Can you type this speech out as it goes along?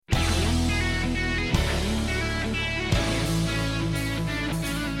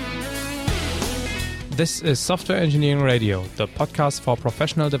This is Software Engineering Radio, the podcast for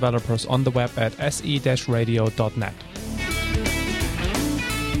professional developers on the web at se-radio.net.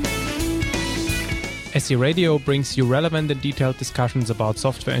 SE Radio brings you relevant and detailed discussions about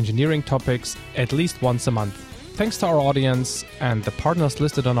software engineering topics at least once a month. Thanks to our audience and the partners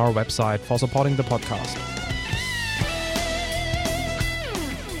listed on our website for supporting the podcast.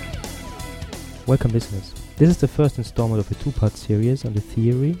 Welcome, listeners. This is the first installment of a two-part series on the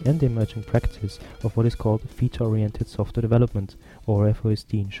theory and the emerging practice of what is called feature-oriented software development, or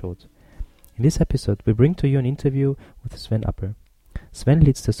FOSD in short. In this episode, we bring to you an interview with Sven Apel. Sven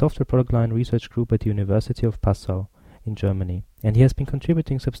leads the software product line research group at the University of Passau in Germany, and he has been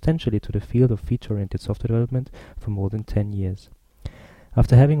contributing substantially to the field of feature-oriented software development for more than 10 years.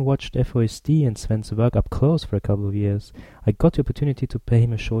 After having watched FOSD and Sven's work up close for a couple of years, I got the opportunity to pay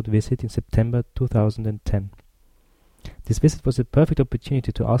him a short visit in September 2010. This visit was a perfect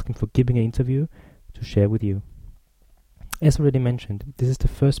opportunity to ask him for giving an interview to share with you. As already mentioned, this is the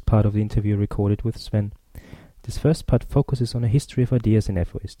first part of the interview recorded with Sven. This first part focuses on a history of ideas in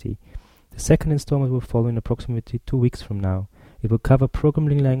FOSD. The second installment will follow in approximately 2 weeks from now. It will cover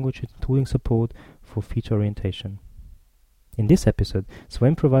programming language and tooling support for feature orientation. In this episode,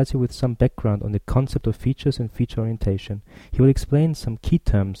 Sven provides you with some background on the concept of features and feature orientation. He will explain some key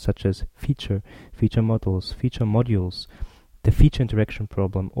terms such as feature, feature models, feature modules, the feature interaction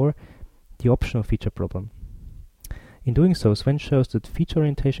problem, or the optional feature problem. In doing so, Sven shows that feature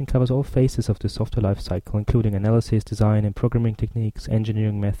orientation covers all phases of the software lifecycle, including analysis, design and programming techniques,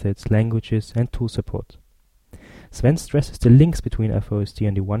 engineering methods, languages, and tool support. Sven stresses the links between FOSD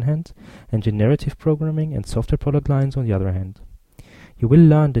on the one hand and generative programming and software product lines on the other hand. You will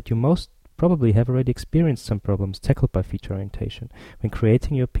learn that you most probably have already experienced some problems tackled by feature orientation when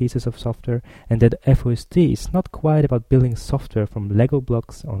creating your pieces of software, and that FOSD is not quite about building software from Lego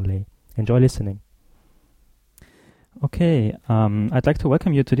blocks only. Enjoy listening. Okay, I'd like to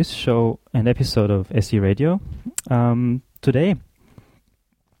welcome you to this show and episode of SE Radio. Today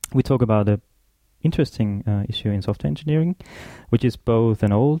we talk about a interesting issue in software engineering, which is both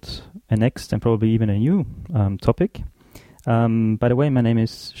an old, a next, and probably even a new topic. By the way, my name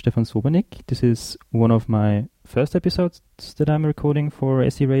is Stefan Sobernick. This is one of my first episodes that I'm recording for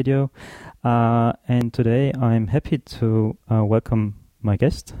SE Radio. And today I'm happy to welcome my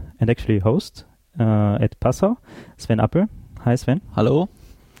guest and actually host at Passau, Sven Apel. Hi, Sven. Hello.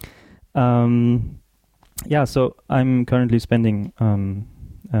 So I'm currently spending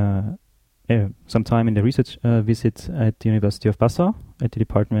some time in the research visit at the University of Passau at the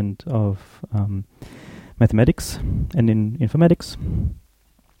Department of Mathematics and in Informatics,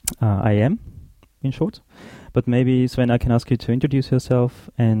 IM in short. But maybe, Sven, I can ask you to introduce yourself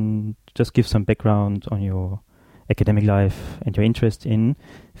and just give some background on your academic life and your interest in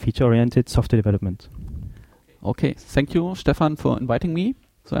feature-oriented software development. Okay, thank you, Stefan, for inviting me.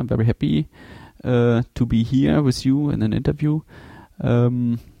 So I'm very happy to be here with you in an interview.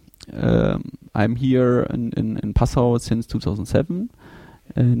 I'm here in Passau since 2007,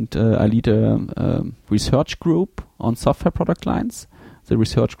 and I lead a research group on software product lines. The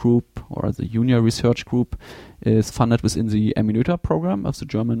research group, or the junior research group, is funded within the Eminöter program of the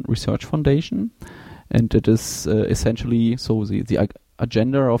German Research Foundation, and it is essentially, so the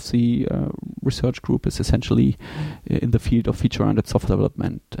agenda of the research group is essentially in the field of feature-oriented software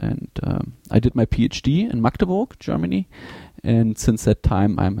development. And I did my PhD in Magdeburg, Germany, and since that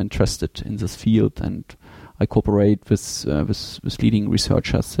time I'm interested in this field, and I cooperate with leading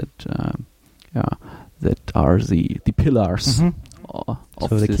researchers that are the pillars of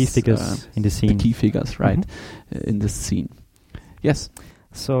so the key figures in the scene. The key figures, right, in this scene. Yes.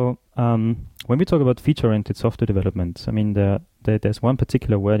 So when we talk about feature-oriented software development, I mean there's one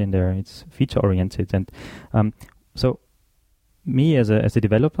particular word in there. It's feature-oriented, and so me as a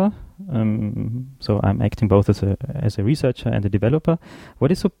developer, so I'm acting both as a researcher and a developer.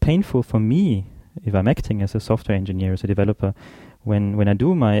 What is so painful for me if I'm acting as a software engineer, as a developer, when I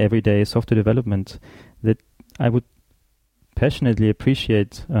do my everyday software development, that I would passionately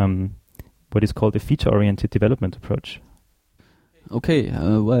appreciate what is called a feature-oriented development approach. Okay,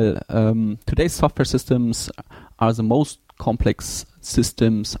 today's software systems are the most complex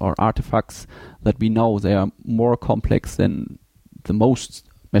systems or artifacts that we know. They are more complex than the most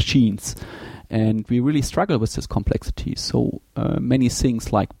machines, and we really struggle with this complexity. So many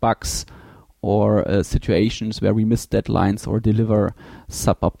things like bugs or situations where we miss deadlines or deliver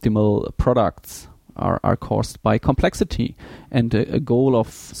suboptimal products are caused by complexity. And a goal of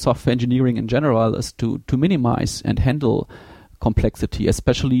software engineering in general is to minimize and handle complexity,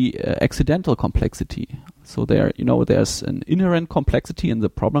 especially accidental complexity. So there's an inherent complexity in the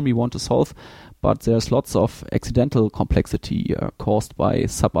problem we want to solve, but there's lots of accidental complexity caused by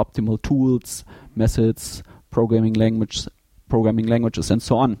suboptimal tools, methods, programming languages, and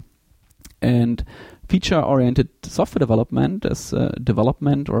so on. And feature-oriented software development is a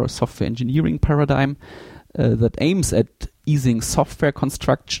development or a software engineering paradigm that aims at easing software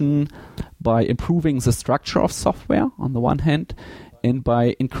construction by improving the structure of software on the one hand, and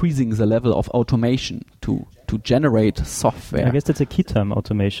by increasing the level of automation to generate software. I guess that's a key term,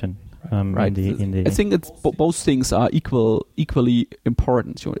 automation. Right. I think it's both things are equally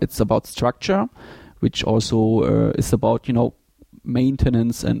important. So it's about structure, which also is about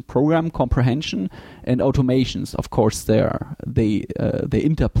maintenance and program comprehension, and automations. Of course, they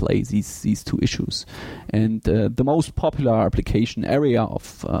interplay these two issues. And the most popular application area of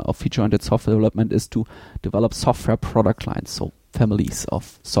feature-oriented software development is to develop software product lines, so families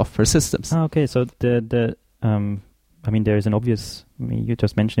of software systems. Okay, so there is an obvious, you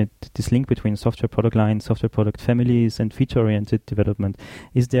just mentioned it, this link between software product lines, software product families, and feature-oriented development.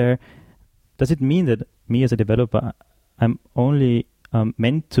 Does it mean that me as a developer, I'm only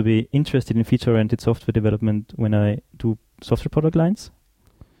meant to be interested in feature-oriented software development when I do software product lines?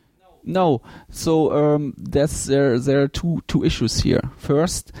 No. So there are two issues here.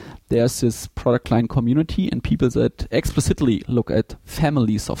 First, there's this product line community and people that explicitly look at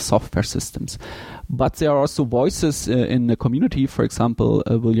families of software systems. But there are also voices in the community. For example,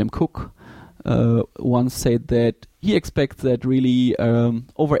 William Cook once said that he expects that really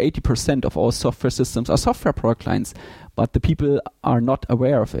over 80% of all software systems are software product lines, but the people are not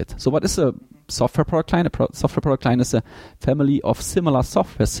aware of it. So what is a software product line? A software product line is a family of similar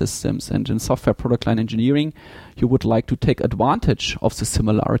software systems, and in software product line engineering, you would like to take advantage of the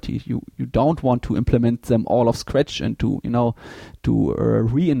similarity. You don't want to implement them all of scratch and to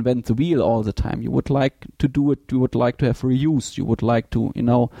reinvent the wheel all the time. You would like to do it. You would like to have reuse. You would like to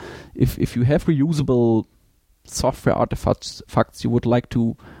if you have reusable software artifacts, you would like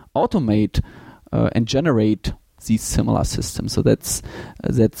to automate and generate these similar systems. So that's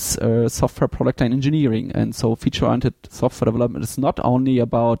software product line engineering. And so feature-oriented software development is not only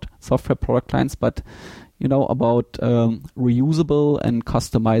about software product lines, but about reusable and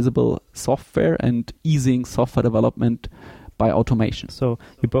customizable software and easing software development by automation. So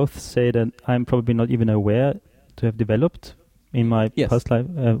you both say that I'm probably not even aware to have developed in my past life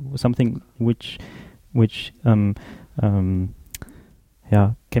something which can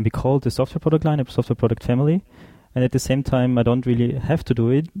be called a software product line, a software product family, and at the same time I don't really have to do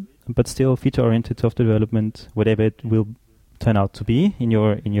it, but still feature-oriented software development, whatever it will turn out to be in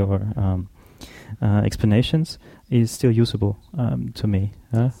your explanations, is still usable to me.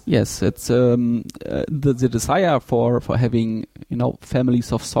 Yes, it's the desire for having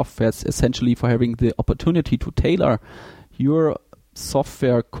families of softwares, essentially for having the opportunity to tailor your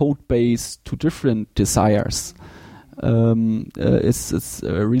software code base to different desires is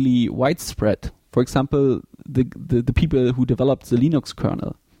really widespread. For example, the people who developed the Linux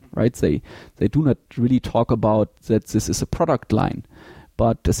kernel, right? They do not really talk about that this is a product line,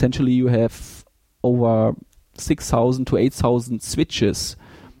 but essentially you have over 6,000 to 8,000 switches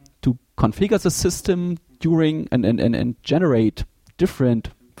to configure the system during and generate different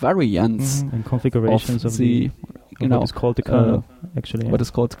variants and configurations of the what is called the kernel, actually. What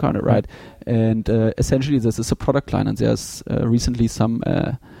is called the kernel, right? And essentially this is a product line, and there's recently some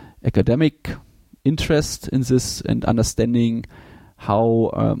academic interest in this and understanding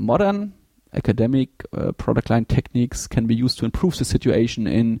how modern academic product line techniques can be used to improve the situation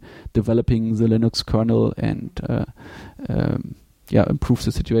in developing the Linux kernel and improve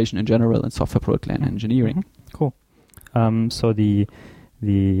the situation in general in software product line engineering. Cool. So the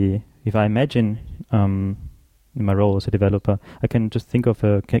if I imagine in my role as a developer, I can just think of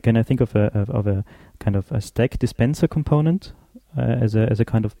can I think of a kind of a stack dispenser component as a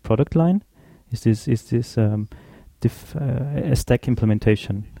kind of product line? Is this a stack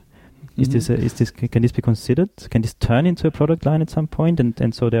implementation? Can this be considered? Can this turn into a product line at some point?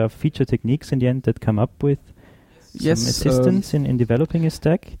 And so there are feature techniques in the end that come up with some assistance in developing a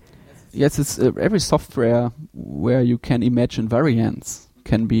stack? Yes, it's every software where you can imagine variants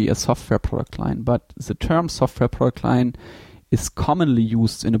can be a software product line, but the term software product line is commonly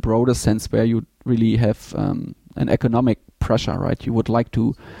used in a broader sense where you really have an economic pressure, right? You would like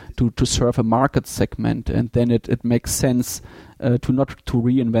to serve a market segment, and then it makes sense to not to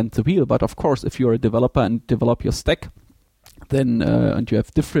reinvent the wheel. But of course, if you're a developer and develop your stack, then and you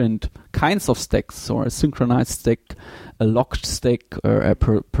have different kinds of stacks, or a synchronized stack, a locked stack, or a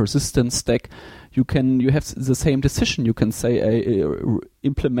persistent stack, you have the same decision. You can say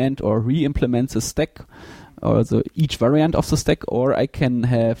implement or re-implement the stack or each variant of the stack, or I can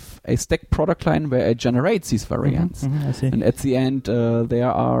have a stack product line where I generate these variants. I see. And at the end,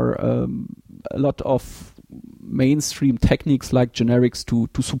 there are a lot of mainstream techniques like generics to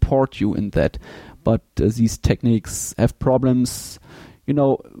support you in that. But these techniques have problems,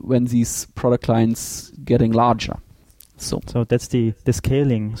 when these product lines getting larger. So that's the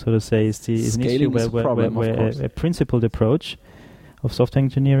scaling, so to say, is an issue where a principled approach of software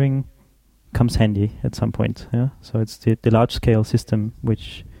engineering comes handy at some point. Yeah. So it's the large scale system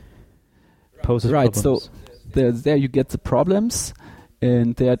which poses problems. So there you get the problems,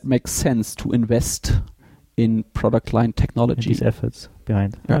 and that makes sense to invest in product line technology. And these efforts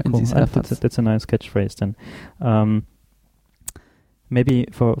behind. Yeah, cool. these efforts. That's a nice catchphrase then. Maybe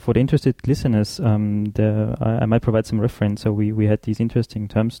for the interested listeners, I might provide some reference. So we had these interesting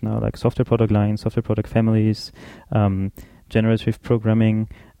terms now, like software product lines, software product families, generative programming.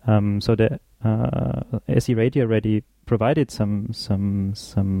 So the SE Radio already provided some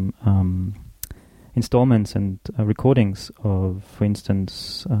installments and recordings of, for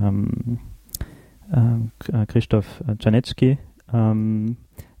instance, Krzysztof Janecki, and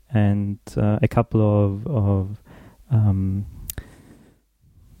a couple of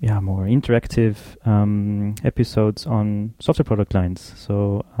more interactive episodes on software product lines.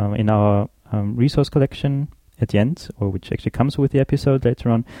 So in our resource collection at the end, or which actually comes with the episode later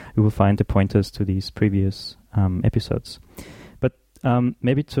on, you will find the pointers to these previous episodes. But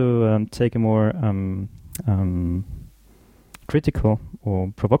maybe to take a more critical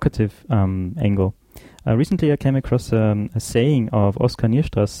or provocative angle, recently I came across a saying of Oskar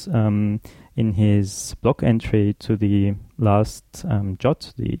Nierstrass in his blog entry to the last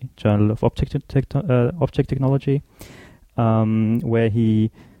JOT, the Journal of Object Technology, where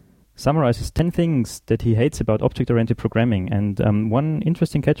he summarizes 10 things that he hates about object-oriented programming. And one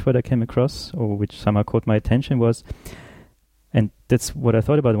interesting catchword I came across, or which somehow caught my attention, was, and that's what I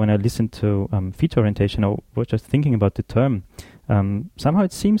thought about when I listened to feature orientation, or was just thinking about the term. Somehow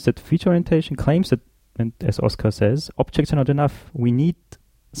it seems that feature orientation claims that, and as Oskar says, objects are not enough. We need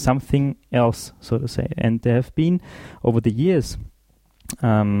something else, so to say. And there have been, over the years,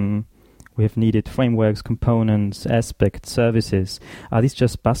 we have needed frameworks, components, aspects, services. Are these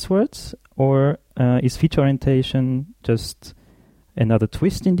just buzzwords, or is feature orientation just another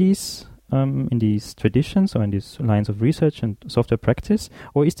twist in these traditions or in these lines of research and software practice,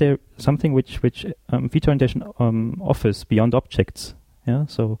 or is there something which feature orientation offers beyond objects? Yeah.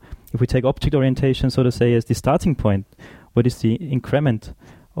 So if we take object orientation, so to say, as the starting point, what is the increment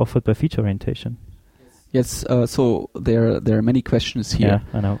offered by feature orientation? Yes, so there are many questions here.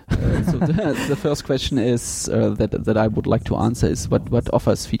 Yeah, I know. So the first question is that I would like to answer is what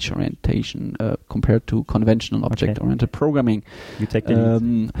offers feature orientation compared to conventional object-oriented programming. You take the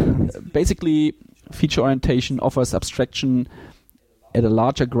lead. Basically, feature orientation offers abstraction at a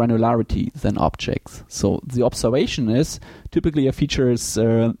larger granularity than objects. So the observation is typically a feature is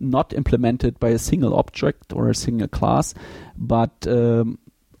not implemented by a single object or a single class, but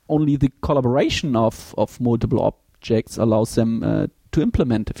only the collaboration of multiple objects allows them to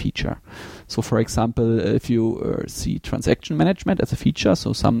implement a feature. So for example, if you see transaction management as a feature,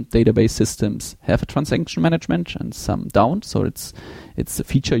 so some database systems have a transaction management and some don't. So it's a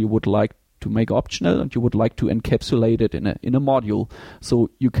feature you would like to make optional and you would like to encapsulate it in a module. So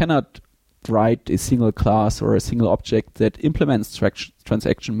you cannot write a single class or a single object that implements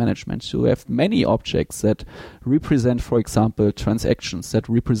transaction management. So you have many objects that represent, for example, transactions, that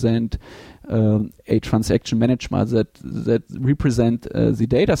represent a transaction management, that represent the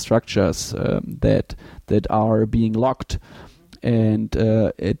data structures that are being logged. And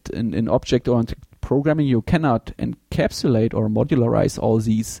in object-oriented programming, you cannot encapsulate or modularize all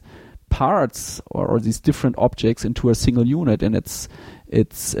these parts or these different objects into a single unit, and it's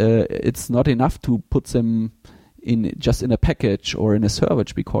not enough to put them in just in a package or in a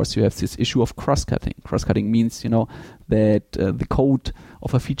service, because you have this issue of cross-cutting. Cross-cutting means that the code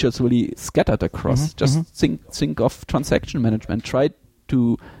of a feature is really scattered across. Think of transaction management. Try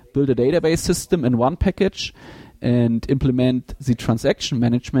to build a database system in one package and implement the transaction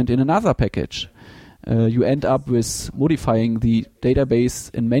management in another package. You end up with modifying the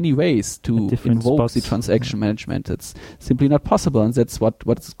database in many ways to invoke the transaction management. It's simply not possible, and that's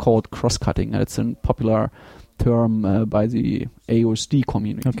what's called cross-cutting. It's a popular term by the AOSD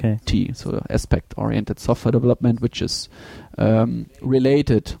community. Okay. So aspect-oriented software development, which is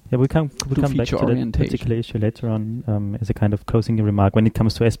related we'll come back to that particular issue later on as a kind of closing remark when it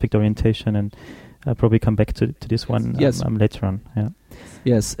comes to aspect orientation and I'll probably come back to this one later on. Yeah.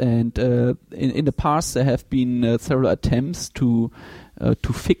 Yes, and in the past there have been several attempts to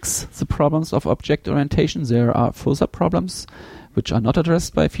fix the problems of object orientation. There are further problems which are not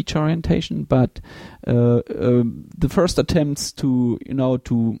addressed by feature orientation, but the first attempts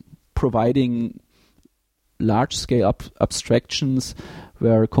to providing large-scale abstractions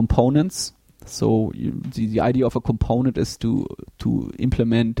were components. So the idea of a component is to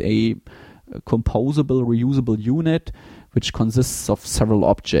implement a composable, reusable unit which consists of several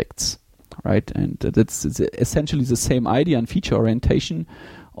objects, right? And that's essentially the same idea in feature orientation.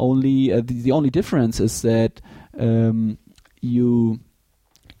 Only the only difference is that you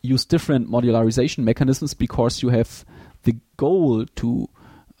use different modularization mechanisms because you have the goal to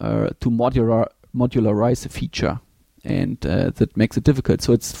modularize a feature, and that makes it difficult.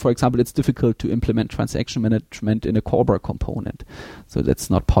 So it's, for example, it's difficult to implement transaction management in a CORBA component. So that's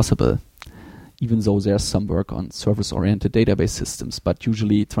not possible, even though there's some work on service-oriented database systems. But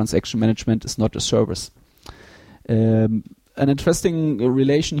usually transaction management is not a service. An interesting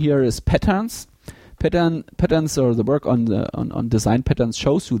relation here is patterns. Patterns, or the work on design patterns,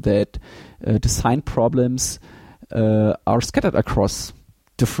 shows you that design problems are scattered across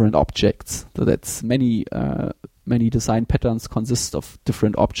different objects. So that's many design patterns consist of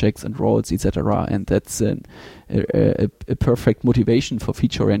different objects and roles, etc. And that's a perfect motivation for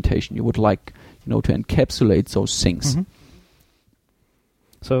feature orientation. You would like, to encapsulate those things. Mm-hmm.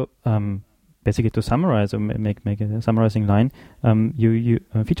 So basically, to summarize or make a summarizing line, you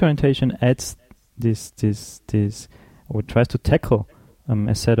feature orientation adds this or tries to tackle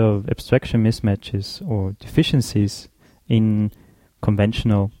a set of abstraction mismatches or deficiencies in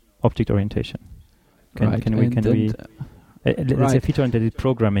conventional object orientation. Let's say feature-oriented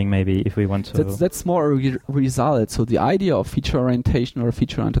programming, maybe, if we want to. That's more a result. So the idea of feature orientation or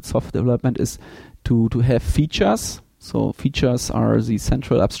feature-oriented software development is to have features. So features are the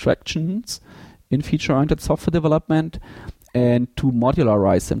central abstractions in feature-oriented software development, and to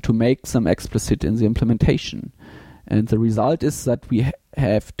modularize them, to make them explicit in the implementation. And the result is that we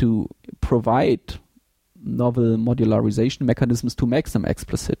have to provide novel modularization mechanisms to make them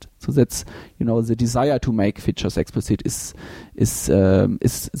explicit. So that's, the desire to make features explicit is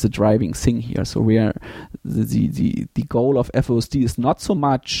the driving thing here. So we are the goal of FOSD is not so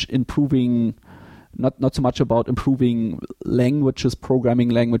much improving, not so much about improving languages, programming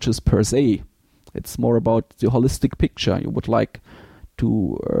languages per se. It's more about the holistic picture. You would like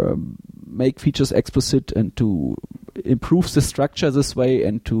to make features explicit and to improve the structure this way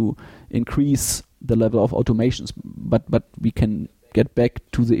and to increase the level of automations, but we can get back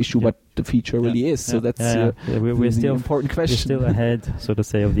to the issue what the feature really is. So that's we're still important question. We're still ahead, so to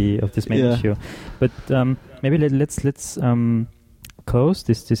say, of this main issue. But maybe let's close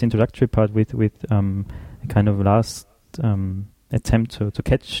this introductory part with a kind of last attempt to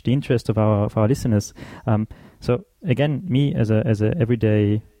catch the interest of our listeners. So again, me as a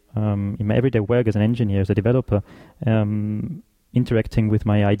everyday in my everyday work as an engineer, as a developer, interacting with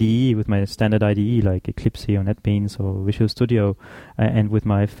my IDE, with my standard IDE like Eclipse or NetBeans or Visual Studio, and with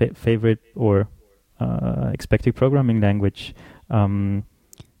my favorite or expected programming language, the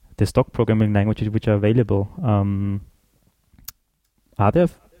stock programming languages which are available. Are there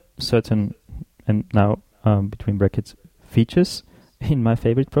certain, and now between brackets, features in my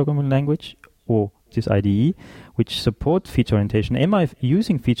favorite programming language or this IDE which support feature orientation? Am I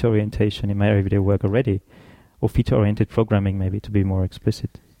using feature orientation in my everyday work already? Or feature-oriented programming, maybe, to be more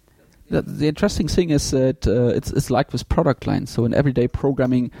explicit. The interesting thing is that it's like with product lines. So in everyday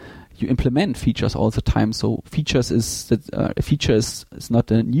programming, you implement features all the time. So features is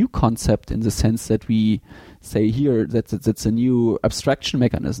not a new concept in the sense that we say here that's a new abstraction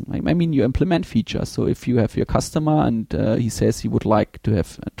mechanism. I mean, you implement features. So if you have your customer and he says he would like to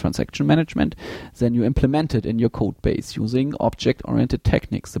have transaction management, then you implement it in your code base using object-oriented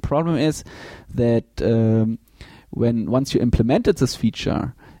techniques. The problem is that once you implemented this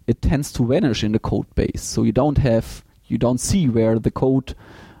feature, it tends to vanish in the code base. So you don't see where the code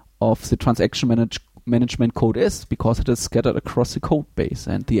of the transaction management code is, because it is scattered across the code base.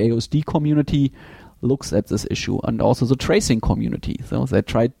 And the AOSD community looks at this issue, and also the tracing community. So they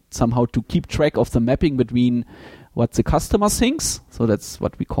try somehow to keep track of the mapping between what the customer thinks, so that's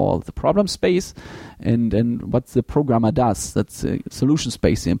what we call the problem space, and what the programmer does, that's the solution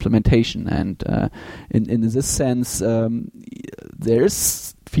space, the implementation. And in this sense,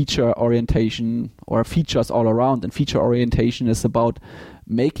 there's feature orientation or features all around, and feature orientation is about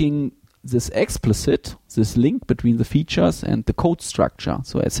making this explicit, this link between the features and the code structure.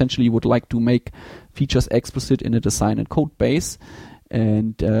 So essentially you would like to make features explicit in a design and code base,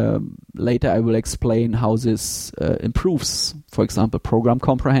 And later I will explain how this improves, for example, program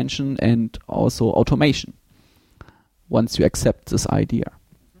comprehension and also automation once you accept this idea.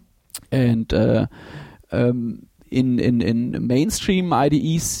 And in mainstream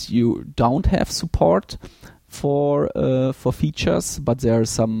IDEs, you don't have support for features, but there are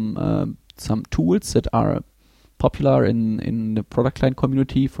some tools that are popular in the product line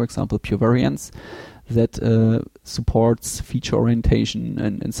community, for example, Pure Variants, that supports feature orientation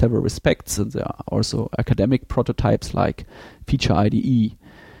in several respects. And there are also academic prototypes like Feature IDE.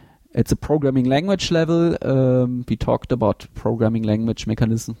 At the programming language level, we talked about programming language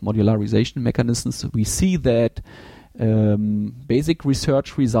mechanisms, modularization mechanisms. We see that basic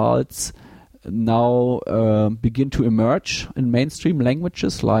research results now begin to emerge in mainstream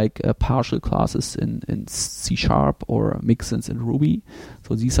languages like partial classes in C# or mixins in Ruby.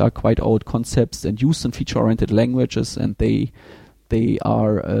 So these are quite old concepts and used in feature-oriented languages, and they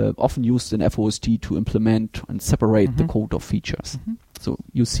are often used in FOSD to implement and separate the code of features. So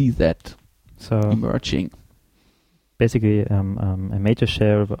you see that emerging. Basically, a major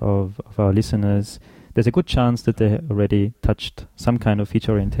share of our listeners, there's a good chance that they already touched some kind of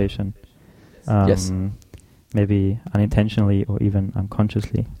feature orientation. Yes. Maybe unintentionally or even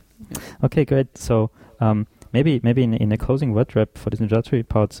unconsciously. Yeah. Okay, great. So maybe in a closing word wrap for this introductory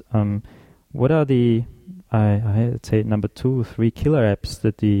part, what are the, I'd say, number 2 or 3 killer apps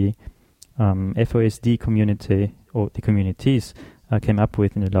that the FOSD community or the communities came up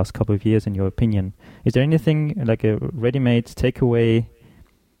with in the last couple of years, in your opinion? Is there anything like a ready-made takeaway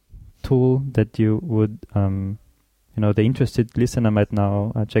tool that you would the interested listener might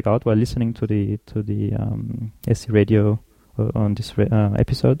now check out while listening to the SC Radio on this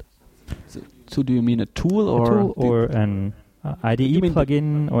episode? So do you mean a tool or an IDE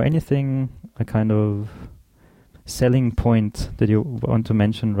plugin or anything, a kind of selling point that you want to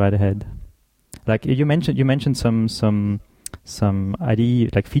mention right ahead? Like you mentioned some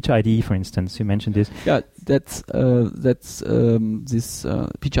IDE, like Feature IDE, for instance. You mentioned this. Yeah, that's this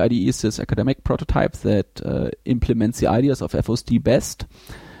Feature IDE is this academic prototype that implements the ideas of FOSD best.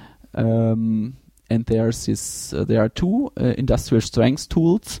 And there are 2 industrial strengths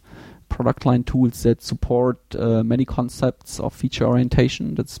tools, product line tools that support many concepts of feature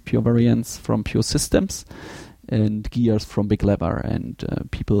orientation. That's Pure Variants from Pure Systems and Gears from Big Lever, and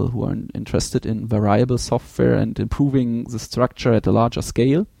people who are interested in variable software and improving the structure at a larger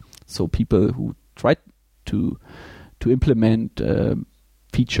scale. So people who try to implement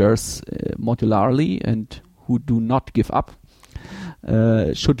features modularly and who do not give up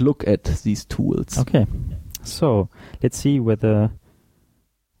should look at these tools. Okay, so let's see whether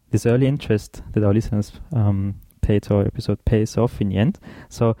this early interest that our listeners pay to our episode pays off in the end.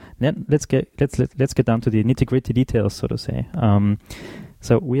 So then let's get down to the nitty-gritty details, so to say.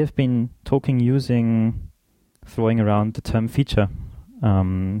 So we have been throwing around the term feature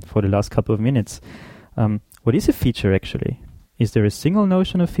for the last couple of minutes. What is a feature actually? Is there a single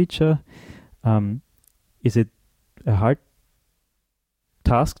notion of feature? Is it a hard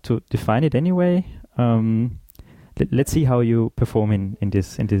task to define it anyway? Let's see how you perform in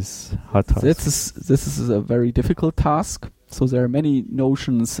this hard task. This is a very difficult task. So there are many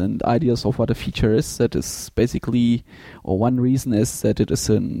notions and ideas of what a feature is. That is basically, or one reason is that it is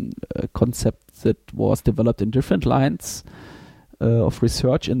a concept that was developed in different lines of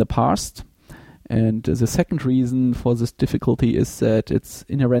research in the past. And the second reason for this difficulty is that it's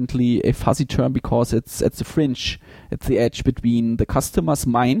inherently a fuzzy term because it's at the fringe, at the edge between the customer's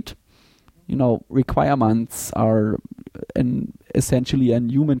mind. Requirements are essentially a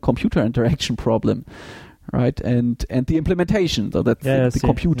human-computer interaction problem, right? And the implementation, so that's the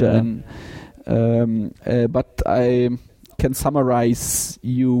computer. Yeah. But I can summarize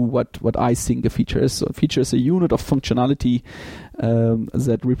what I think a feature is. So a feature is a unit of functionality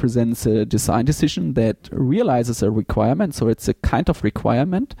that represents a design decision that realizes a requirement. So it's a kind of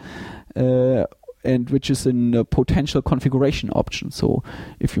requirement. And which is in a potential configuration option. So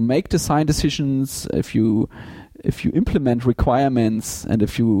if you make design decisions, if you implement requirements, and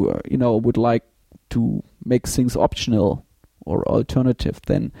if you would like to make things optional or alternative,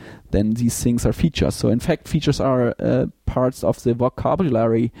 then these things are features. So in fact, features are parts of the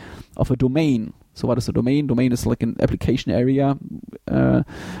vocabulary of a domain. So what is a domain? Domain is like an application area,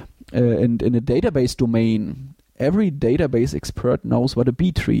 and in a database domain, every database expert knows what a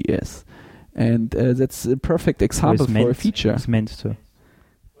B tree is. And that's a perfect example for a feature. It's meant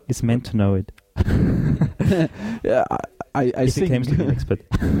to know it. Yeah, I if think. It claims to be an expert.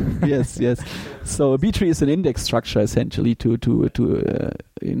 Yes. So a B tree is an index structure essentially to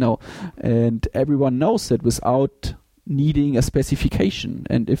and everyone knows that without needing a specification.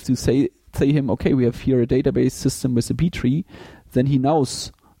 And if you say him, okay, we have here a database system with a B tree, then he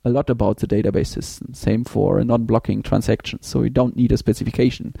knows a lot about the database system. Same for non-blocking transactions. So you don't need a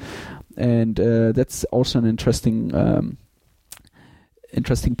specification. And that's also an interesting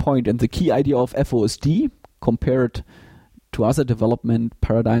point. And the key idea of FOSD compared to other development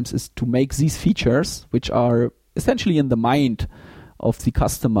paradigms is to make these features, which are essentially in the mind of the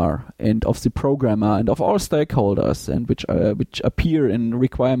customer and of the programmer and of all stakeholders, and which appear in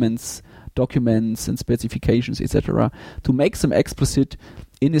requirements, documents, and specifications, etc., to make them explicit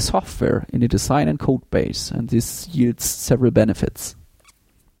in a software, in a design and code base, and this yields several benefits.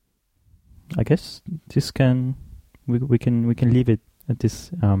 I guess we can leave it at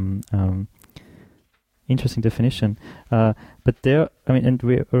this interesting definition. But there, and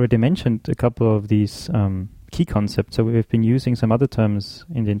we already mentioned a couple of these key concepts. So we've been using some other terms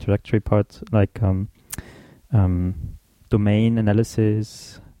in the introductory part, like domain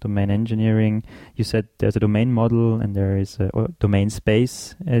analysis, domain engineering. You said there's a domain model and there is a domain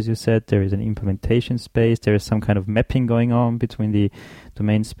space, as you said. There is an implementation space. There is some kind of mapping going on between the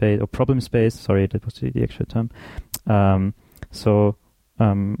domain space or problem space. Sorry, that was the extra term.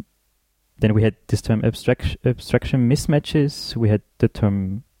 Then we had this term abstraction mismatches. We had the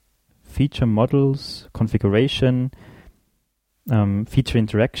term feature models, configuration, feature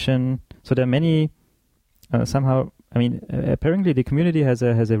interaction. So there are many apparently the community has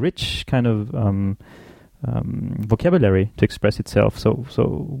a rich kind of vocabulary to express itself. So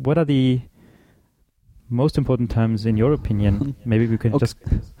what are the most important terms in your opinion? Maybe we can just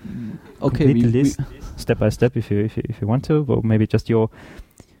complete the list step by step if you want to, or maybe just your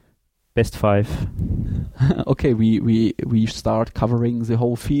best 5. Okay, we start covering the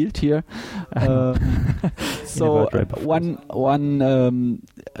whole field here. So one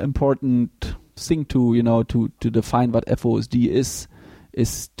important thing to define what FOSD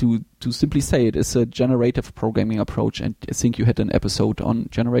is to simply say it is a generative programming approach. And I think you had an episode on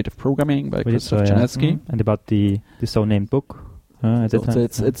generative programming by Christoph Janetsky. And about the so-named book. It's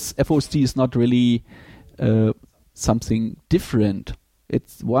FOSD is not really something different.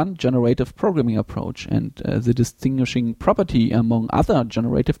 It's one generative programming approach, and the distinguishing property among other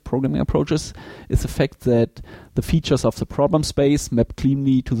generative programming approaches is the fact that the features of the problem space map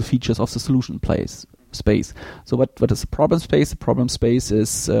cleanly to the features of the solution space. So what is a problem space? The problem space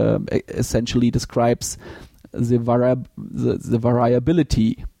is essentially describes the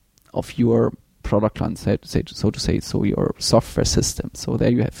variability of your product line, so to say, so your software system. So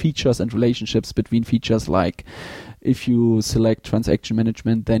there you have features and relationships between features, like if you select transaction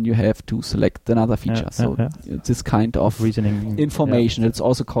management, then you have to select another feature. This kind of reasoning information. It's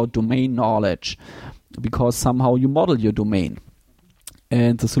also called domain knowledge, because somehow you model your domain.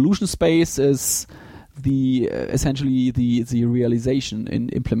 And the solution space is essentially the realization in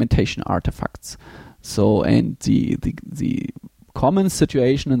implementation artifacts. So, and the common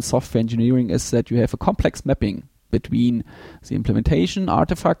situation in software engineering is that you have a complex mapping between the implementation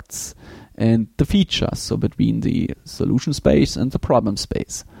artifacts and the features, so between the solution space and the problem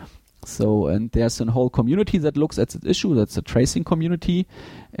space. So, and there's a whole community that looks at the issue, that's a tracing community,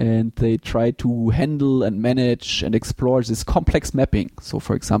 and they try to handle and manage and explore this complex mapping. So,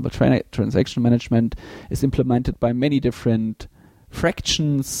 for example, transaction management is implemented by many different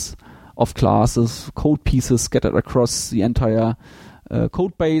fractions of classes, code pieces scattered across the entire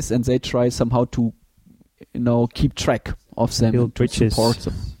code base, and they try somehow to keep track of them, build bridges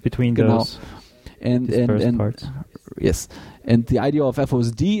between those and parts. Yes, and the idea of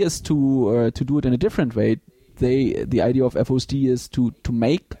FOSD is to do it in a different way. The idea of FOSD is to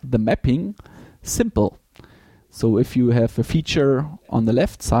make the mapping simple. So if you have a feature on the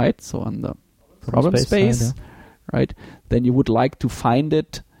left side, so on the problem space, right, then you would like to find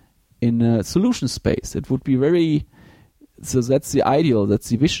it in a solution space. It would be so that's the ideal, that's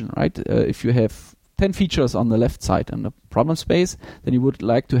the vision, right? If you have 10 features on the left side in the problem space, then you would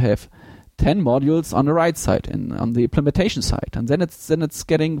like to have 10 modules on the right side and on the implementation side. And then it's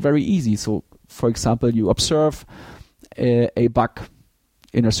getting very easy. So, for example, you observe a bug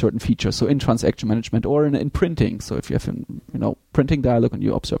in a certain feature. So in transaction management or in printing. So if you have printing dialog and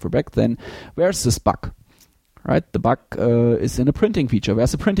you observe a bug, then where's this bug? Right? The bug is in a printing feature.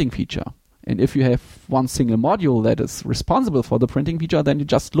 Where's the printing feature? And if you have one single module that is responsible for the printing feature, then you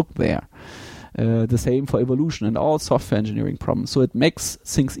just look there. The same for evolution and all software engineering problems. So it makes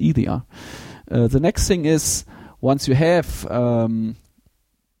things easier. The next thing is, once you have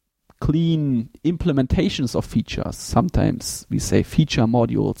clean implementations of features, sometimes we say feature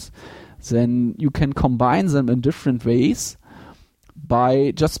modules, then you can combine them in different ways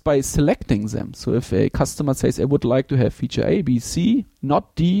by selecting them. So if a customer says, I would like to have feature A, B, C,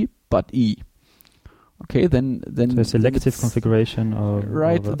 not D, but E. Okay, then so a selective configuration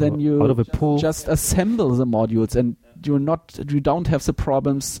then you out of a pool. Just assemble the modules, and you don't have the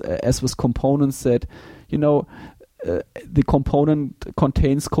problems as with components that the component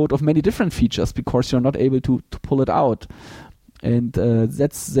contains code of many different features because you're not able to pull it out. And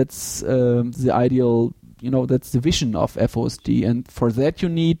that's the ideal, that's the vision of FOSD. And for that you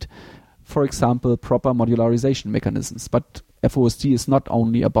need, for example, proper modularization mechanisms. But FOSD is not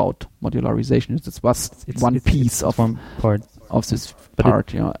only about modularization; it's one piece of one part of this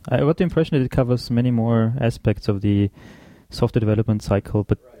part. I got the impression that it covers many more aspects of the software development cycle.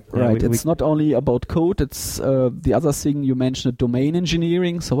 But right, it's not only about code. It's the other thing you mentioned, domain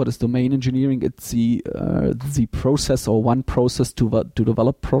engineering. So what is domain engineering? It's the process or one process to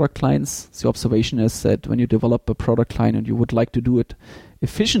develop product lines. The observation is that when you develop a product line and you would like to do it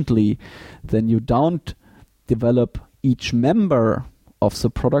efficiently, then you don't develop each member of the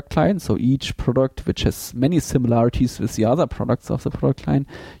product line, so each product which has many similarities with the other products of the product line,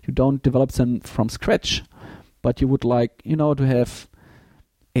 you don't develop them from scratch, but you would like, to have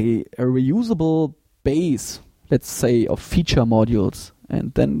a reusable base, let's say, of feature modules,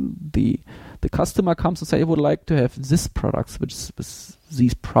 and then the customer comes and say, I would like to have this product with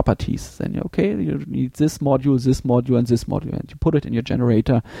these properties. Then you need this module, and this module, and you put it in your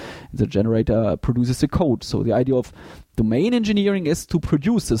generator, and the generator produces the code. So the idea of domain engineering is to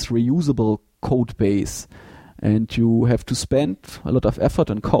produce this reusable code base, and you have to spend a lot of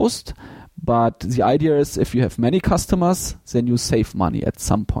effort and cost. But the idea is, if you have many customers, then you save money at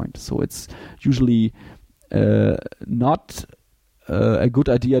some point. So it's usually not a good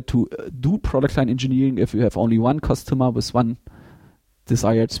idea to do product line engineering if you have only one customer with one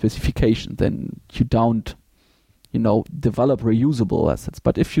desired specification. Then you don't, develop reusable assets.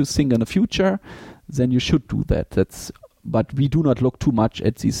 But if you think in the future, then you should do that. But we do not look too much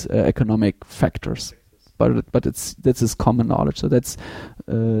at these economic factors. But this is common knowledge. So that's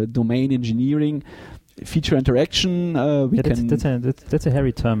domain engineering. Feature interaction. That's a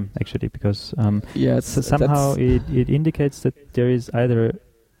hairy term actually, because so somehow it indicates that there is either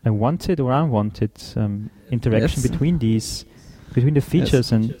a wanted or unwanted interaction between the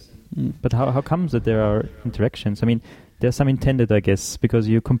features and. But how comes that there are interactions? I mean, there's some intended, I guess, because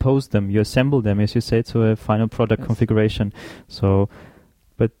you compose them, you assemble them, as you say, to a final product configuration. So,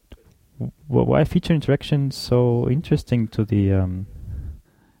 but why feature interaction so interesting to the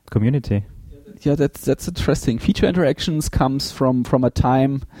community? Yeah, that's interesting. Feature interactions comes from a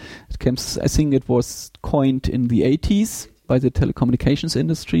time. I think it was coined in the 80s by the telecommunications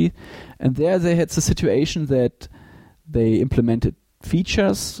industry, and there they had the situation that they implemented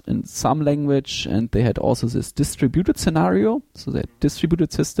features in some language, and they had also this distributed scenario. So they had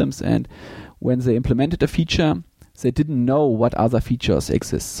distributed systems, and when they implemented a feature, they didn't know what other features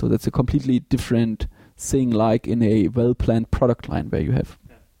exist. So that's a completely different thing, like in a well-planned product line where you have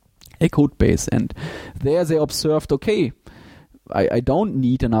a code base, and there they observed, okay, I don't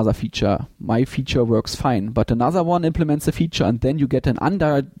need another feature. My feature works fine, but another one implements a feature, and then you get an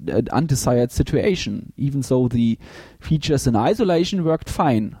undesired situation, even though the features in isolation worked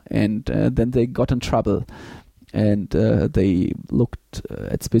fine, and then they got in trouble. And they looked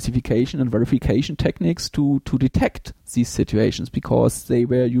at specification and verification techniques to detect these situations, because they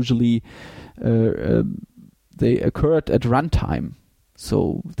were usually they occurred at runtime.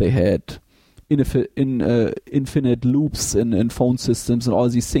 So they had infinite loops in phone systems and all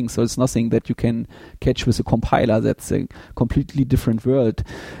these things. So it's nothing that you can catch with a compiler. That's a completely different world.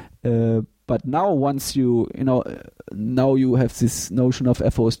 But now, once now you have this notion of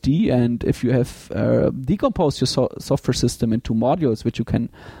FOSD, and if you have decomposed your software system into modules which you can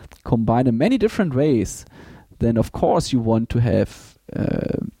combine in many different ways, then of course you want to have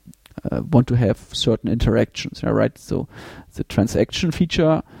certain interactions, right? So the transaction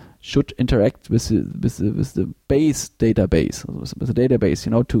feature should interact with the base database, with the database,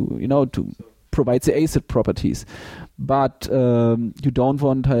 to provide the ACID properties. But you don't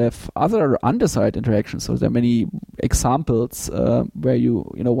want to have other undesired interactions. So there are many examples where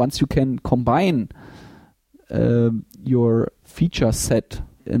once you can combine your feature set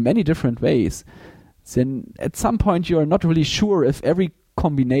in many different ways, then at some point you are not really sure if every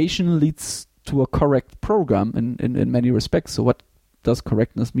combination leads to a correct program in many respects. So what does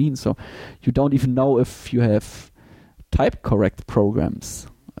correctness mean? So you don't even know if you have type correct programs,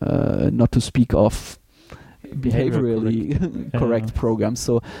 not to speak of behaviorally correct programs.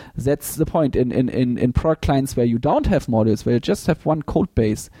 So that's the point. In product lines where you don't have modules, where you just have one code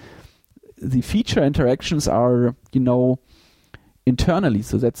base, the feature interactions are, internally.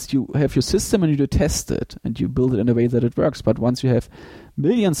 So that's you have your system and you test it and you build it in a way that it works. But once you have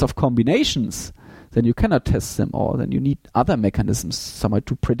millions of combinations, then you cannot test them all. Then you need other mechanisms somehow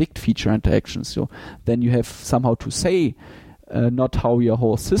to predict feature interactions. So then you have somehow to say not how your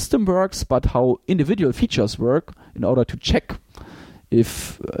whole system works, but how individual features work in order to check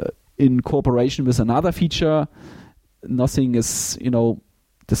if in cooperation with another feature, nothing is,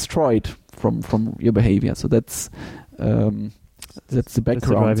 destroyed from your behavior. So that's the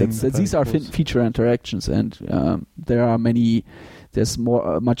background. These are feature interactions, and there are many. There's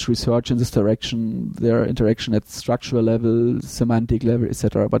much research in this direction. There are interaction at structural level, semantic level,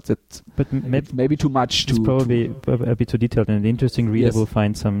 etc. But maybe too much. It's probably a bit too detailed. And the interesting reader will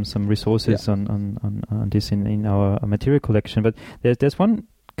find some resources on this in our material collection. But there's one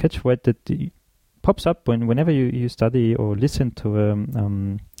catchword that pops up whenever you study or listen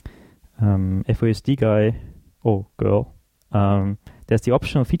to FOSD guy or girl. There's the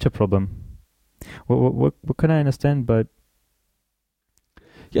optional feature problem. What can I understand by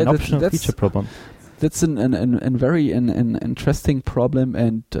an optional feature problem? That's a very interesting problem,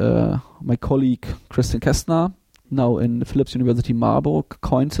 and my colleague Christian Kästner, now in Philipps University Marburg,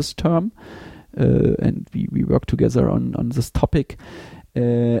 coined this term, and we work together on this topic.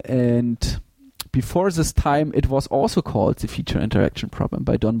 And before this time, it was also called the feature interaction problem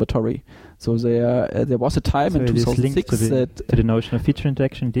by Don Bottori. So there was a time in 2006 to the notion of feature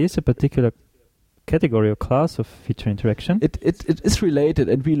interaction. There is a particular category or class of feature interaction. It is related,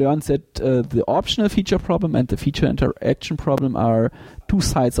 and we learned that the optional feature problem and the feature interaction problem are two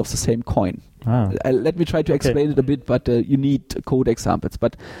sides of the same coin. Let me try to explain it a bit, but you need code examples.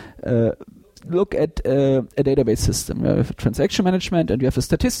 But look at a database system. You have a transaction management and you have a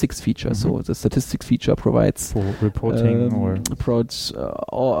statistics feature. Mm-hmm. So the statistics feature provides for reporting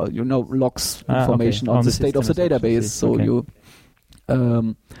logs information on the state of the database.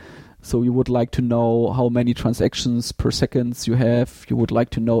 So you would like to know how many transactions per second you have. You would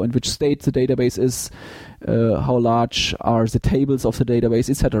like to know in which state the database is, how large are the tables of the database,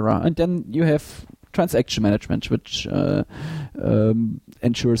 etc. And then you have transaction management, which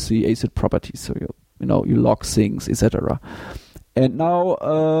ensures the ACID properties. So you log things, etc. And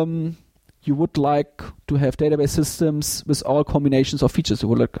now you would like to have database systems with all combinations of features. You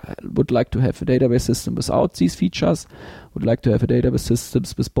would like to have a database system without these features, would like to have a database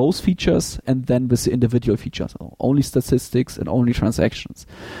systems with both features, and then with the individual features, so only statistics and only transactions.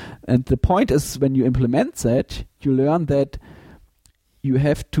 And the point is, when you implement that, you learn that you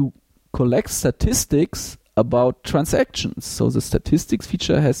have to collect statistics about transactions. So the statistics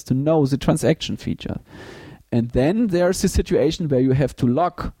feature has to know the transaction feature. And then there's a situation where you have to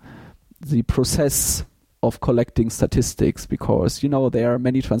log the process of collecting statistics, because there are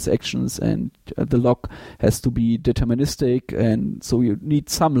many transactions and the log has to be deterministic, and so you need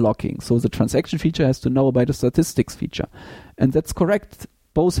some logging. So the transaction feature has to know about the statistics feature, and that's correct.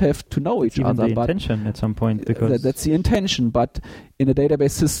 Both have to know each other. The intention at some point, because that's the intention. But in a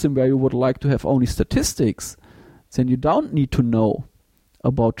database system where you would like to have only statistics, then you don't need to know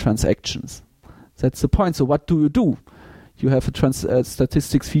about transactions. That's the point. So what do? You have a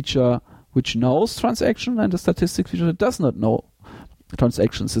statistics feature which knows transaction, and a statistics feature that does not know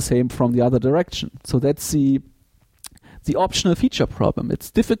transactions. The same from the other direction. So that's the optional feature problem. It's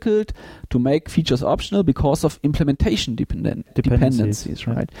difficult to make features optional because of implementation dependencies,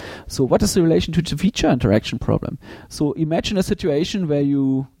 right? So what is the relation to the feature interaction problem? So imagine a situation where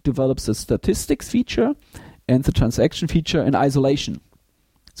you develop the statistics feature and the transaction feature in isolation.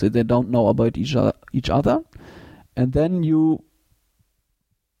 So they don't know about each other. And then you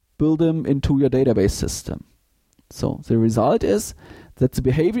build them into your database system. So the result is that the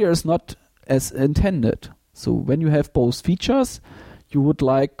behavior is not as intended. So when you have both features, you would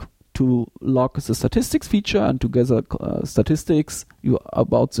like to log the statistics feature and together statistics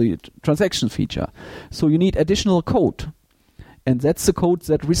about the transaction feature. So you need additional code. And that's the code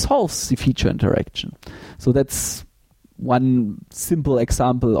that resolves the feature interaction. So that's one simple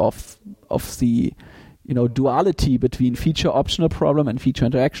example of the duality between feature optional problem and feature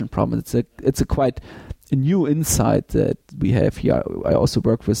interaction problem. It's a quite a new insight that we have here. I also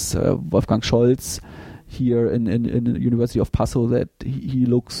work with Wolfgang Scholz here in the University of Passau, that he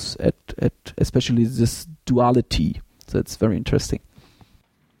looks at especially this duality. So it's very interesting.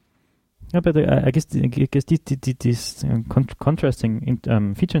 Yeah, but I guess this contrasting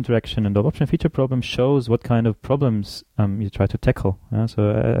feature interaction and the optional feature problem shows what kind of problems you try to tackle.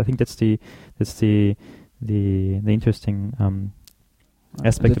 So I think that's the interesting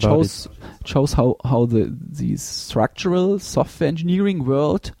aspect about it. Shows how the structural software engineering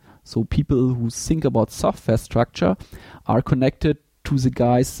world So people who think about software structure are connected to the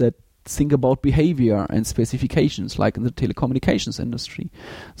guys that think about behavior and specifications, like in the telecommunications industry.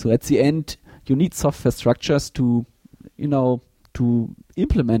 So at the end, you need software structures to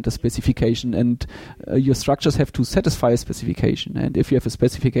implement a specification, and your structures have to satisfy a specification. And if you have a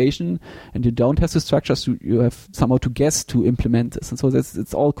specification and you don't have the structures, you have somehow to guess to implement this. And so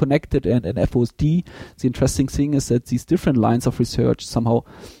it's all connected. And in FOSD, the interesting thing is that these different lines of research somehow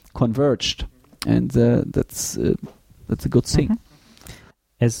converged, and that's a good thing. Mm-hmm.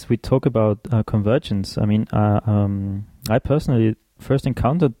 As we talk about convergence, I mean, I personally first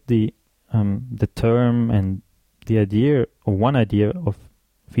encountered the term and the idea, or one idea of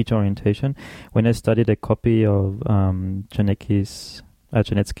feature orientation, when I studied a copy of Janetsky's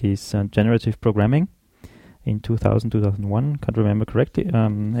generative programming in 2001. Can't remember correctly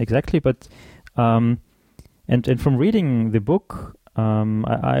exactly, but and from reading the book,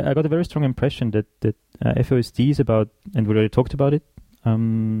 I got a very strong impression that FOSD is about, and we already talked about it,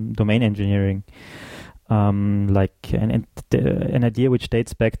 domain engineering, like an idea which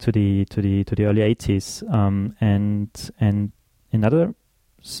dates back to the early 80s, and another,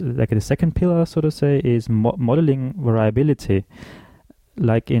 like the second pillar, so to say, is modeling variability,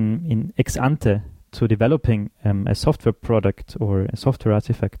 like in ex ante, to developing a software product or a software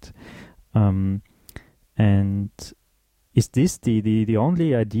artifact, and is this the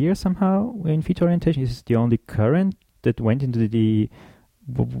only idea somehow in feature orientation? Is this the only current that went into the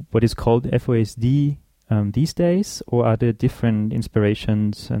what is called FOSD these days, or are there different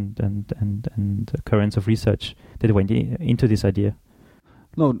inspirations and currents of research that went into this idea?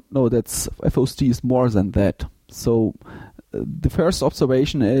 No, that's FOSD is more than that. So the first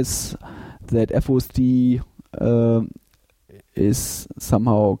observation is that FOSD is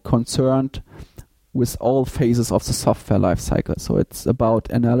somehow concerned with all phases of the software lifecycle. So it's about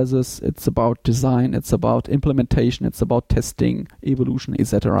analysis, it's about design, it's about implementation, it's about testing, evolution,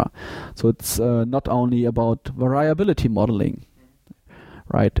 etc. So it's not only about variability modeling,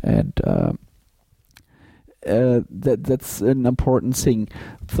 right? And that's an important thing.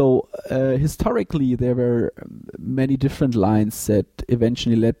 So historically, there were many different lines that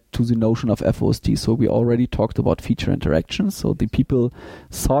eventually led to the notion of FOSD. So we already talked about feature interactions. So the people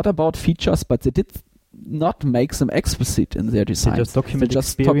thought about features, but they did not make them explicit in their design. They just documented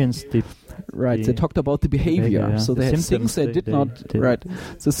experience. They talked about the behavior. Yeah. So they had things they did not,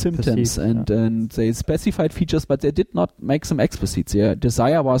 the symptoms, perceive, and they specified features, but they did not make them explicit. Their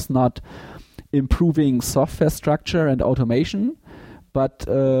desire was not improving software structure and automation, but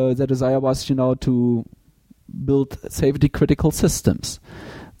the desire was, to build safety critical systems.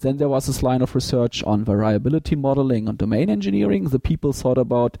 Then there was this line of research on variability modeling, on domain engineering. The people thought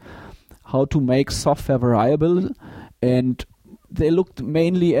about how to make software variable, and they looked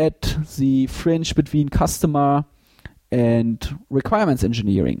mainly at the fringe between customer and requirements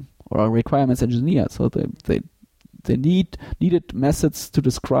engineering, or a requirements engineer. So they needed methods to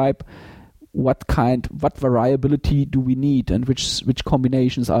describe what variability do we need and which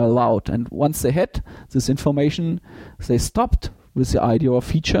combinations are allowed. And once they had this information, they stopped with the idea of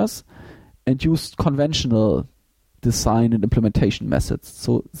features and used conventional design and implementation methods.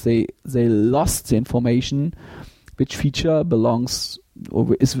 So they lost the information which feature belongs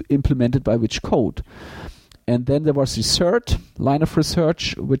or is implemented by which code. And then there was the third line of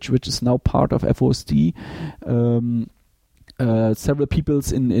research, which is now part of FOSD. Several people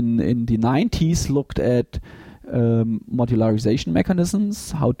in the 90s looked at modularization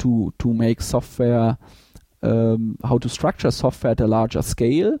mechanisms, how to make software, how to structure software at a larger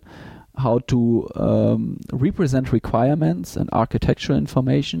scale, how to represent requirements and architectural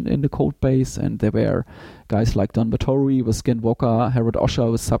information in the code base. And there were guys like Don Batory with Skinwalker, Harold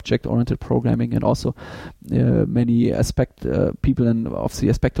Osher with subject-oriented programming, and also many people of the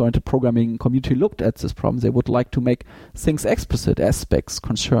aspect-oriented programming community looked at this problem. They would like to make things explicit, aspects,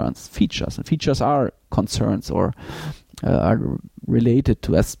 concerns, features. And features are concerns or are related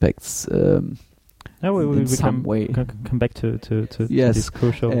to aspects in some way. Come back to yes. this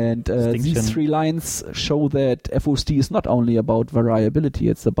crucial and these three lines show that FOSD is not only about variability,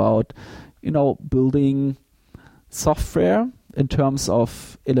 it's about building software in terms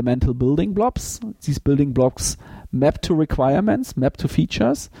of elemental building blocks. These building blocks map to requirements, map to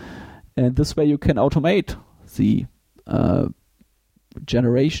features, and this way you can automate the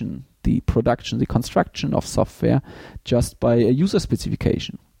generation, the production, the construction of software just by a user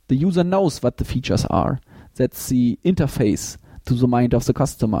specification. The user knows what the features are. That's the interface to the mind of the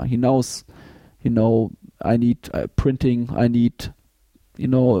customer. He knows, I need printing, I need,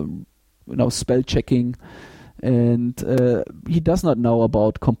 spell checking, and he does not know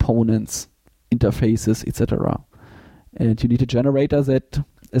about components, interfaces, etc. And you need a generator that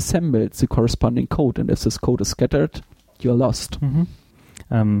assembles the corresponding code, and if this code is scattered, you're lost.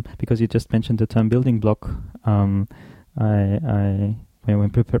 Because you just mentioned the term building block, when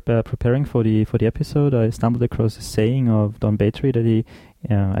preparing for the episode, I stumbled across a saying of Don Battery that he,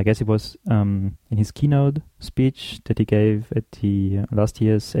 I guess it was in his keynote speech that he gave at the last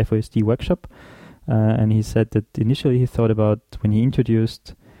year's FOSD workshop, and he said that initially he thought about, when he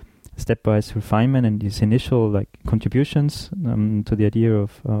introduced stepwise refinement and his initial contributions to the idea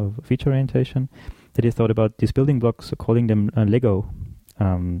of feature orientation, that he thought about these building blocks, calling them Lego.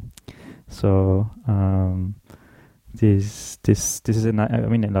 This is a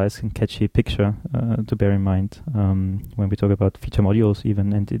nice and catchy picture to bear in mind when we talk about feature modules,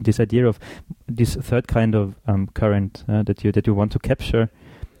 even, and this idea of this third kind of current that you want to capture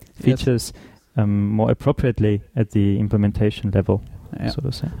features more appropriately at the implementation level. So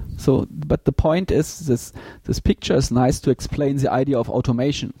to say. So, but the point is, this picture is nice to explain the idea of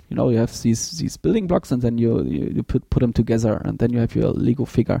automation. You have these building blocks, and then you put them together, and then you have your Lego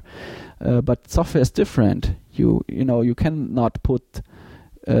figure. But software is different. You cannot put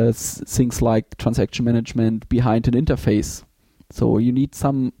things like transaction management behind an interface. So you need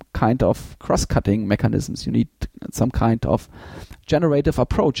some kind of cross-cutting mechanisms. You need some kind of generative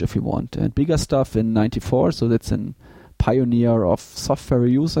approach if you want. And bigger stuff in 94, so that's an pioneer of software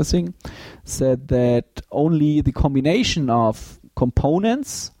reuse, I think, said that only the combination of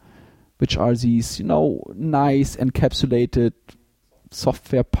components, which are these, nice encapsulated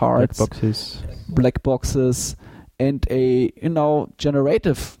software parts, black boxes, and a,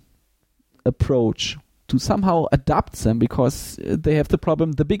 generative approach to somehow adapt them, because they have the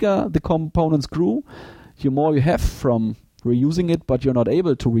problem, the bigger the components grew, the more you have from reusing it, but you're not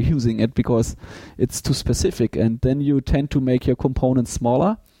able to reusing it because it's too specific, and then you tend to make your components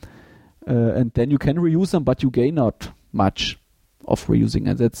smaller, and then you can reuse them, but you gain not much of reusing,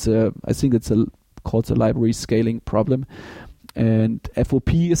 and that's I think it's called the library scaling problem. And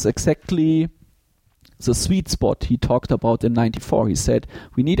FOP is exactly the sweet spot he talked about in 94. He said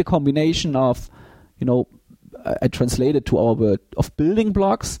we need a combination of, I translated to our word, of building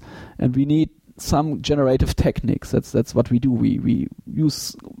blocks, and we need some generative techniques. That's what we do. We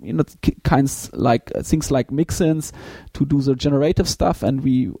use kinds like things like mixins to do the generative stuff, and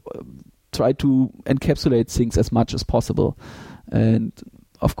we try to encapsulate things as much as possible. And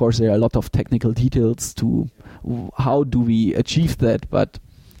of course, there are a lot of technical details to how do we achieve that, but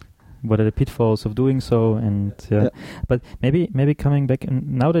what are the pitfalls of doing so? And but maybe coming back,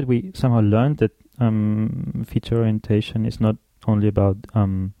 and now that we somehow learned that feature orientation is not only about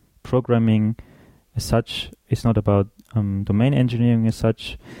programming as such, it's not about domain engineering as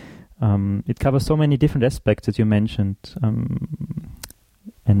such. It covers so many different aspects that you mentioned,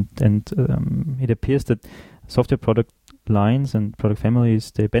 and it appears that software product lines and product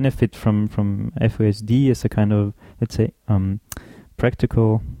families, they benefit from FOSD as a kind of, let's say,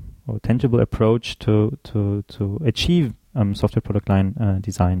 practical or tangible approach to achieve software product line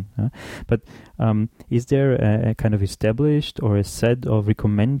design. But is there a kind of established or a set of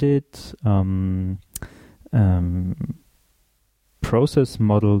recommended process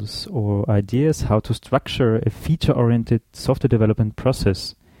models or ideas how to structure a feature-oriented software development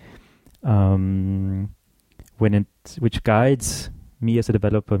process, which guides me as a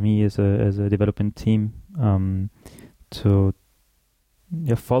developer, me as a development team, to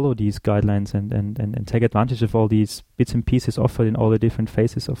follow these guidelines and take advantage of all these bits and pieces offered in all the different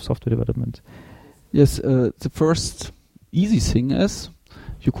phases of software development? Yes, the first easy thing is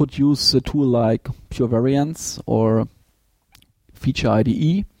you could use a tool like Pure Variants or Feature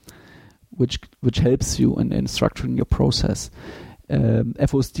IDE, which helps you in structuring your process.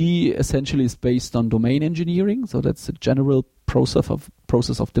 FOSD essentially is based on domain engineering, so that's a general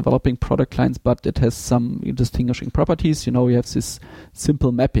process of developing product lines, but it has some distinguishing properties. You have this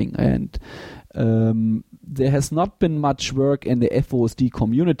simple mapping, and there has not been much work in the FOSD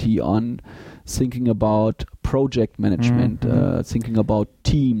community on thinking about project management, thinking about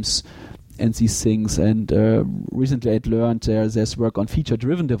teams and these things. And recently I'd learned there's work on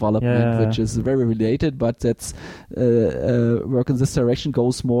feature-driven development, which is very related, but that's work in this direction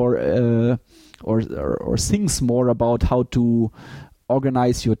goes more or thinks more about how to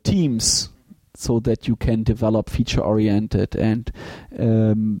organize your teams so that you can develop feature-oriented, and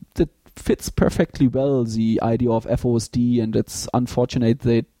that fits perfectly well the idea of FOSD. And it's unfortunate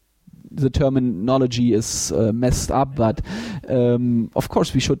that the terminology is messed up, but of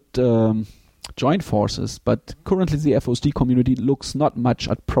course we should join forces. But currently the FOSD community looks not much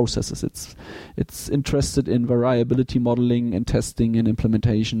at processes. It's interested in variability modeling and testing and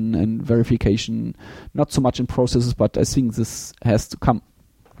implementation and verification, not so much in processes, but I think this has to come.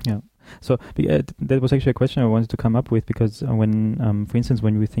 Yeah. So that was actually a question I wanted to come up with, because when, for instance,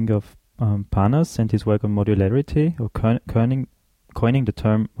 when we think of Panas and his work on modularity, or coining the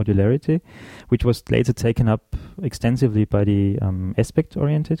term modularity, which was later taken up extensively by the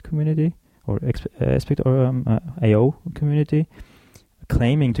aspect-oriented community, or AO community,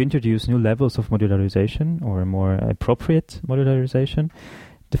 claiming to introduce new levels of modularization, or a more appropriate modularization.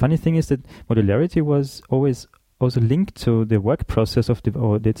 The funny thing is that modularity was always also linked to the work process of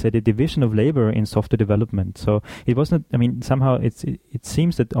or let's say the division of labor in software development. So it wasn't. I mean, somehow it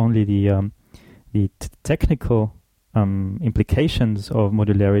seems that only the technical implications of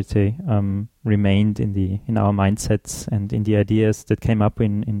modularity remained in our mindsets and in the ideas that came up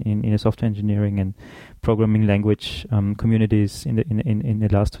in the software engineering and programming language communities in the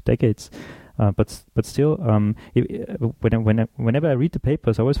last 2 decades. But still, whenever I read the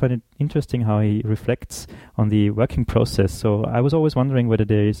papers, I always find it interesting how he reflects on the working process. So I was always wondering whether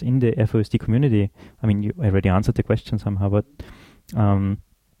there is in the FOSD community, I mean, you already answered the question somehow, but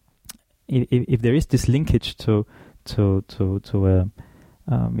if there is this linkage to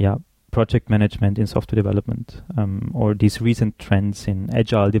project management in software development, or these recent trends in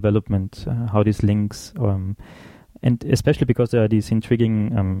agile development, how this links, and especially because there are these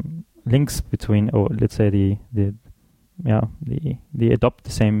intriguing links between, or let's say they adopt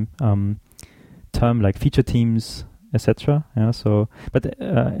the same term like feature teams, etc. Yeah. So, but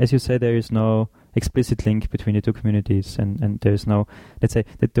as you say, there is no explicit link between the two communities, and there is no, let's say,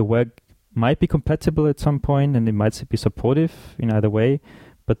 that the work might be compatible at some point, and it might be supportive in either way,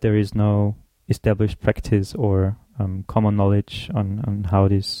 but there is no established practice or common knowledge on how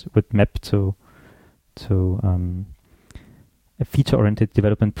this would map to a feature-oriented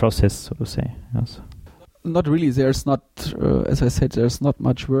development process, so to say. Yes. Not really. There's not, as I said, there's not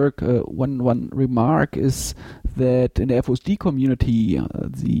much work. One remark is that in the FOSD community,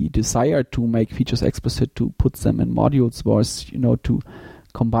 the desire to make features explicit, to put them in modules, was, to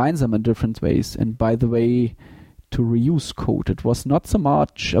combine them in different ways. And by the way, to reuse code. It was not so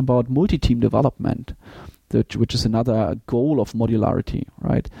much about multi-team development, which is another goal of modularity,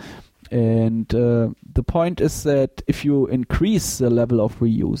 right? And the point is that if you increase the level of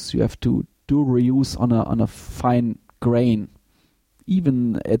reuse, you have to do reuse on a fine grain,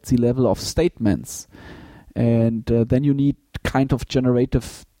 even at the level of statements. And then you need kind of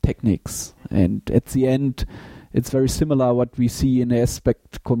generative techniques. And at the end, it's very similar what we see in the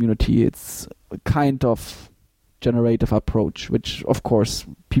aspect community. It's a kind of generative approach, which of course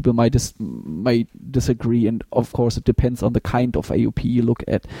people might disagree, and of course it depends on the kind of AOP you look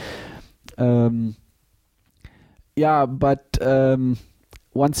at. But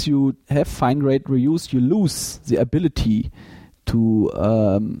once you have fine-grained reuse, you lose the ability to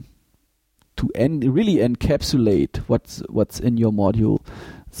really encapsulate what's in your module.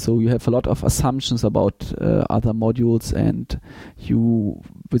 So you have a lot of assumptions about other modules, and you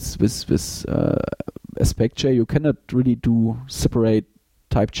with AspectJ you cannot really do separate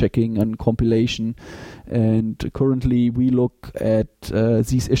type checking and compilation. And currently we look at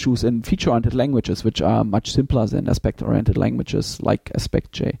these issues in feature-oriented languages, which are much simpler than aspect-oriented languages like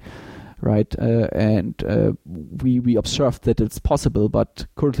AspectJ, right? We observed that it's possible, but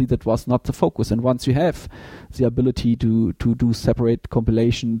currently that was not the focus. And once you have the ability to do separate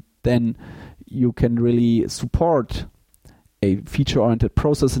compilation, then you can really support a feature-oriented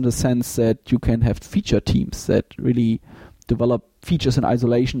process in the sense that you can have feature teams that really develop features in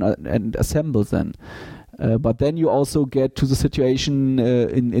isolation and assemble them. But then you also get to the situation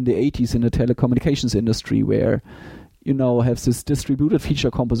in the 80s in the telecommunications industry where have this distributed feature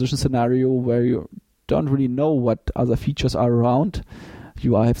composition scenario where you don't really know what other features are around.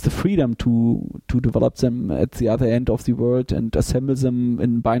 You have the freedom to develop them at the other end of the world and assemble them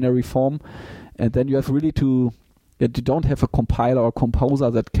in binary form. And then you have really you don't have a compiler or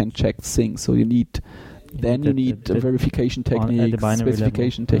composer that can check things. So you need verification techniques,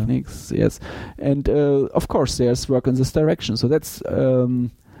 specification techniques, yes. And of course there's work in this direction. So that's,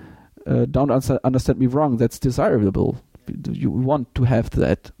 don't understand me wrong, that's desirable. You want to have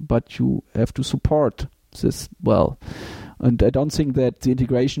that, but you have to support this well. And I don't think that the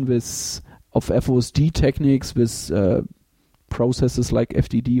integration of FOSD techniques with processes like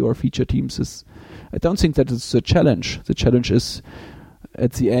FDD or feature teams I don't think that it's a challenge. The challenge is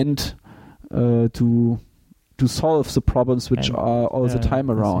at the end to solve the problems which are all the time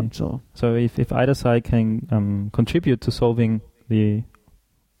around. So if either side can contribute to solving the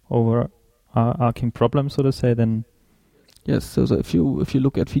arcing problem, so to say, then... Yes, so if you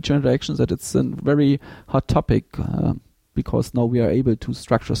look at feature interactions, that it's a very hot topic because now we are able to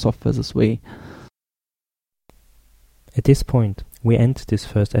structure software this way. At this point, we end this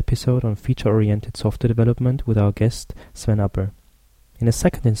first episode on feature-oriented software development with our guest, Sven Apel. In a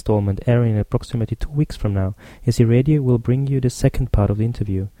second installment airing in approximately 2 weeks from now, SE Radio will bring you the second part of the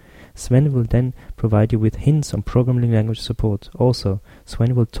interview. Sven will then provide you with hints on programming language support. Also,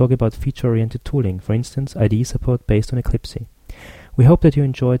 Sven will talk about feature-oriented tooling, for instance, IDE support based on Eclipse. We hope that you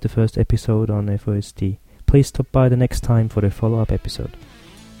enjoyed the first episode on FOSD. Please stop by the next time for the follow-up episode.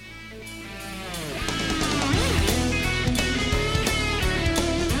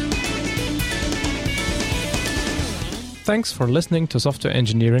 Thanks for listening to Software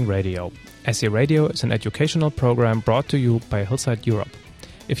Engineering Radio. SE Radio is an educational program brought to you by Hillside Europe.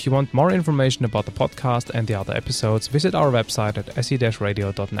 If you want more information about the podcast and the other episodes, visit our website at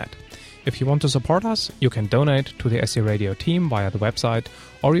se-radio.net. If you want to support us, you can donate to the SE Radio team via the website,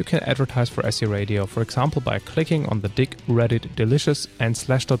 or you can advertise for SE Radio, for example, by clicking on the Dig, Reddit, Delicious and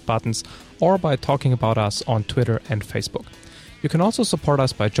Slashdot buttons, or by talking about us on Twitter and Facebook. You can also support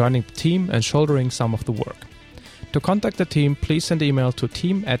us by joining the team and shouldering some of the work. To contact the team, please send email to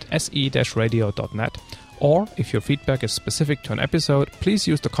team@se-radio.net, or if your feedback is specific to an episode, please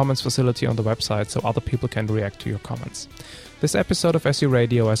use the comments facility on the website so other people can react to your comments. This episode of SE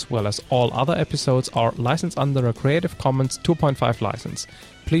Radio, as well as all other episodes, are licensed under a Creative Commons 2.5 license.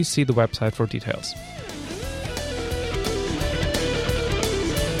 Please see the website for details.